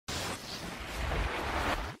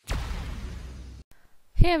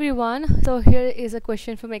Hey everyone, so here is a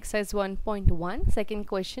question from exercise 1.1, second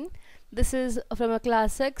question. This is from a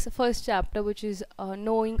class 6 first chapter, which is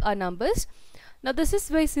knowing our numbers. Now this is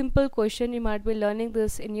very simple question. You might be learning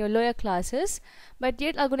this in your lower classes, but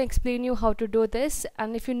yet I'm going to explain you how to do this,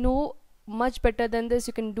 and if you know much better than this,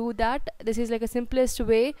 you can do that. This is like a simplest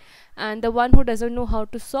way, and the one who doesn't know how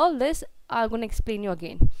to solve this, I'm going to explain you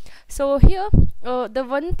again. So here the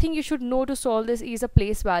one thing you should know to solve this is a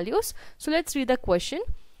place values. So let's read the question.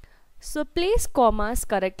 So place commas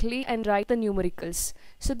correctly and write the numericals.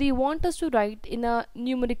 So they want us to write in a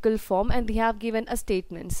numerical form, and they have given us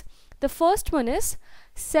statements. The first one is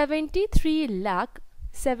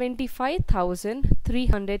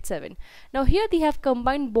 73,75,307. Now here they have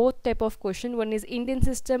combined both type of question. One is Indian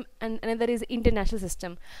system and another is international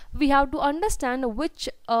system. We have to understand which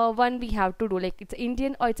one we have to do, like it's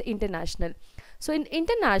Indian or it's international. So in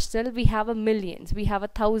international we have a millions, we have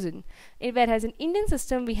 1,000, whereas in Indian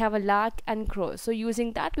system we have a lakh and crores. So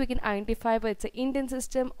using that we can identify whether it's an Indian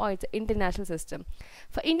system or it's an international system.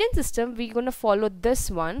 For Indian system we're going to follow this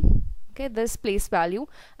one, okay, this place value,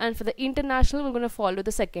 and for the international we're going to follow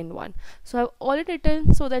the second one. So I've already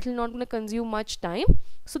written so that it's not going to consume much time.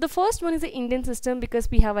 So the first one is the Indian system because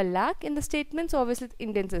we have a lakh in the statement, so obviously it's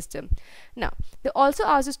Indian system. Now they also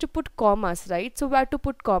asked us to put commas, right? So where to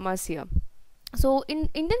put commas here? So in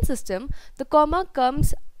Indian system the comma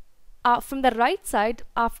comes from the right side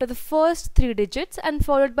after the first 3 digits and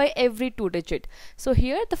followed by every 2 digit. So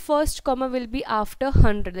here the first comma will be after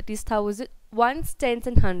 100, that is 1,000, ones, tens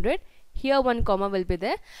and 100. Here one comma will be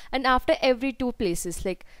there, and after every 2 places,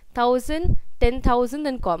 like 1,000, 10,000,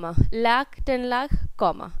 then comma, lakh, 10 lakh,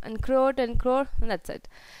 comma, and crore, 10 crore, and that's it.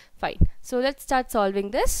 Fine. So let's start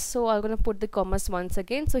solving this. So I'm going to put the commas once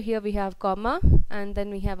again. So here we have comma, and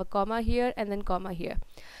then we have a comma here, and then comma here.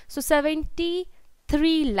 So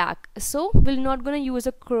 73 lakh. So we're not going to use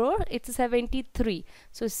a crore, it's a 73.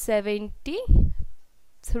 So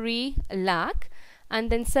 73 lakh. And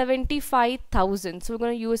then 75,000. So we're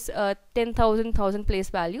going to use 10,000, 1,000 place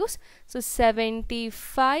values. So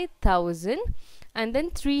 75,000 and then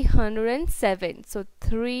 307. So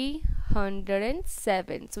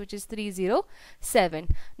 307, so which is 307.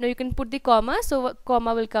 Now you can put the comma. So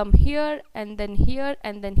comma will come here and then here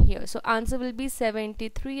and then here. So answer will be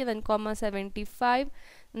 73 and then comma 75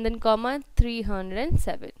 and then comma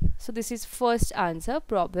 307. So this is first answer,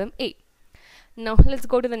 problem A. Now let's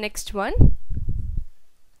go to the next one.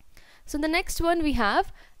 So the next one we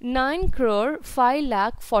have 9 crore 5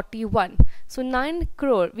 lakh 41. So 9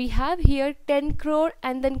 crore, we have here 10 crore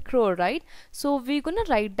and then crore, right? So we're gonna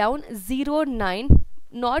write down 09,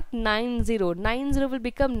 not 90. 90 will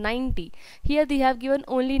become 90. Here they have given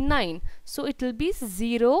only 9, so it will be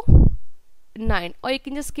 09, or you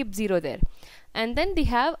can just skip 0 there. And then they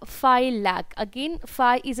have 5 lakh. Again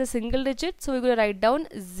 5 is a single digit, so we're gonna write down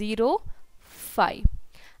 05.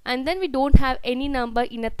 And then we don't have any number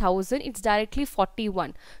in 1,000, it's directly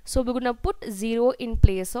 41, so we're gonna put 0 in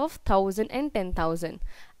place of 1,000 and 10,000.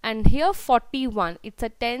 And here 41, it's a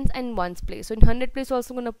tens and ones place, so in 100 place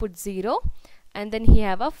also gonna put 0, and then here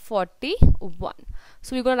have a 41.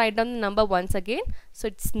 So we're gonna write down the number once again. So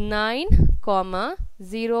it's 9 comma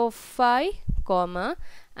 05 comma,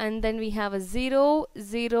 and then we have a 0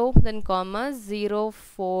 0 then comma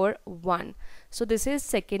 041. So this is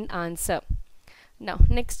second answer. Now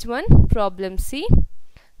next one, problem C.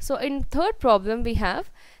 So in third problem we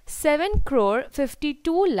have 7 crore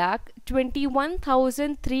 52 lakh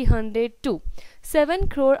 21,302. 7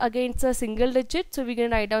 crore, again it's a single digit, so we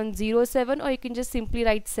can write down 07, or you can just simply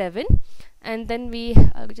write 7, and then we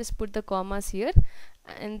just put the commas here,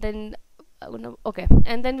 and then okay,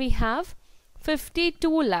 and then we have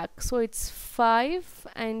 52 lakh, so it's 5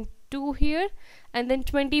 and 2 here, and then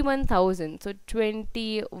 21,000, so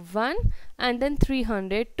 21 and then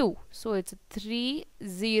 302, so it's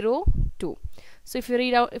 302. So if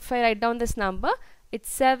I write down this number, it's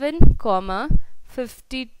 7 comma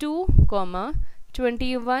 52 comma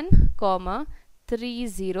 21 comma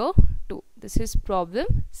 302. This is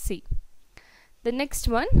problem C. The next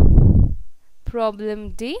one,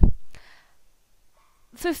 problem D.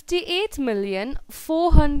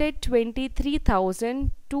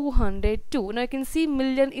 58,423,202. Now you can see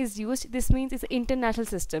million is used. This means it's an international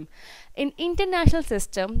system. In international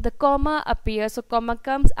system, the comma appears, so comma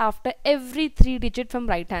comes after every 3 digit from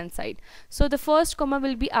right hand side. So the first comma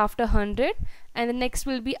will be after 100, and the next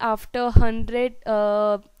will be after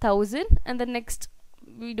 100,000, and the next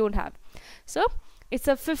we don't have. So it's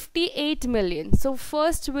a 58 million. So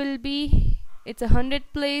first will be, it's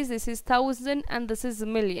 100 place, this is 1,000, and this is a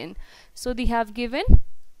million. So they have given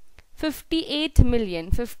 58 million.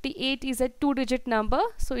 58 is a 2-digit number,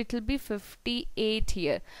 so it will be 58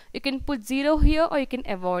 here. You can put 0 here or you can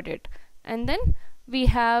avoid it. And then we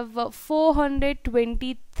have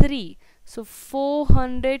 423. So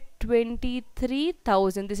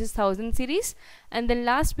 423,000. This is 1000 series. And then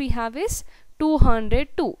last we have is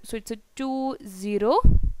 202. So it's a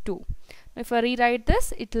 202. If I rewrite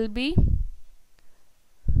this, it will be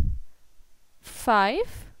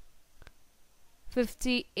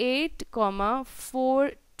 558,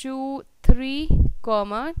 423,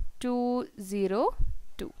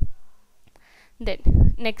 202.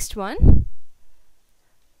 Then next one,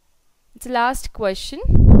 it's the last question.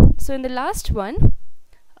 So in the last one,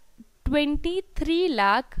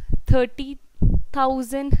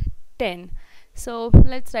 23,30,010. So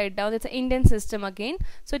let's write down. It's an Indian system again.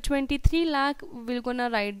 So 23 lakh we're gonna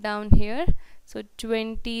write down here. So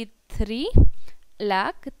 23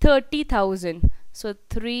 lakh 30,000. So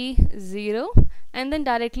 30, and then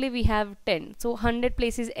directly we have 10. So 100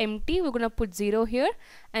 place is empty. We're gonna put 0 here,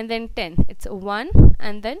 and then 10. It's 1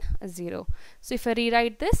 and then 0. So if I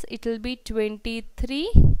rewrite this, it will be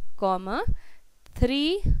 23,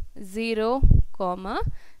 30,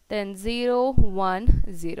 then 0, 1,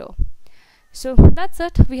 0. So that's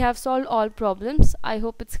it. We have solved all problems. I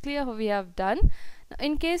hope it's clear how we have done. Now,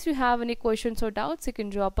 in case you have any questions or doubts, you can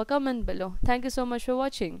drop a comment below. Thank you so much for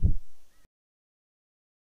watching.